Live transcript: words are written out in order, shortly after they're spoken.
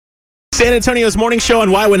San Antonio's morning show on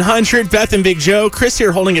Y100. Beth and Big Joe. Chris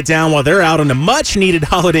here holding it down while they're out on a much-needed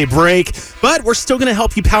holiday break. But we're still going to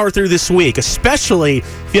help you power through this week, especially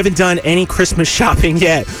if you haven't done any Christmas shopping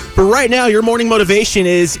yet. But right now, your morning motivation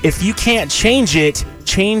is, if you can't change it,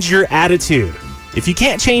 change your attitude. If you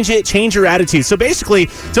can't change it, change your attitude. So basically,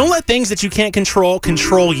 don't let things that you can't control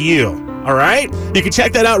you. All right? You can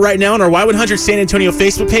check that out right now on our Y100 San Antonio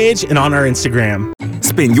Facebook page and on our Instagram.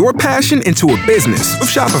 Spin your passion into a business with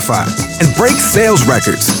Shopify and break sales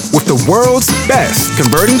records with the world's best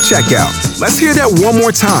converting checkout. Let's hear that one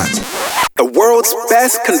more time. The world's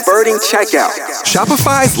best converting checkout.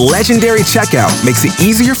 Shopify's legendary checkout makes it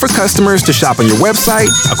easier for customers to shop on your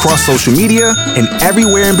website, across social media, and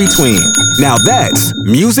everywhere in between. Now that's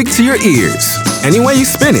music to your ears. Any way you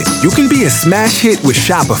spin it, you can be a smash hit with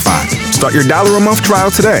Shopify. Start your $1 a month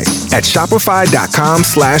trial today at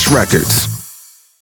shopify.com/records.